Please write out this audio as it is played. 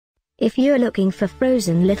If you're looking for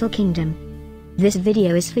Frozen Little Kingdom, this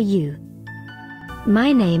video is for you.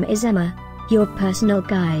 My name is Emma, your personal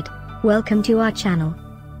guide. Welcome to our channel.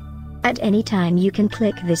 At any time you can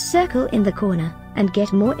click this circle in the corner, and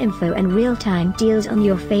get more info and real-time deals on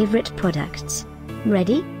your favorite products.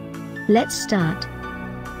 Ready? Let's start.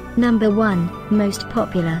 Number 1, Most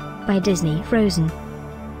Popular, by Disney Frozen.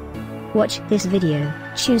 Watch this video,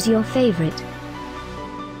 choose your favorite.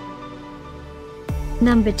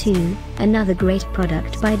 Number 2, another great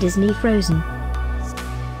product by Disney Frozen.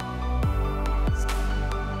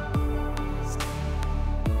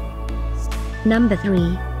 Number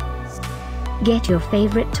 3. Get your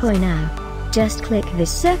favorite toy now. Just click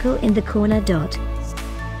this circle in the corner dot.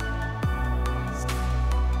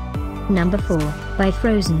 Number 4, by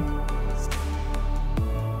Frozen.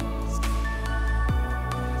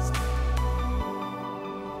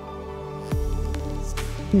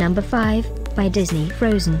 Number 5, by Disney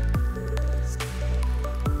Frozen.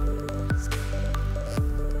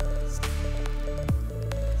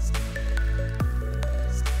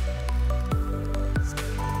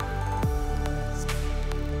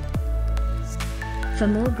 For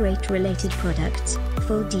more great related products,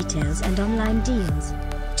 full details and online deals,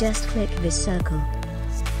 just click this circle.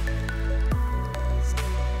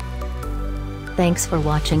 Thanks for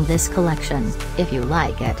watching this collection. If you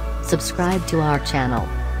like it, subscribe to our channel.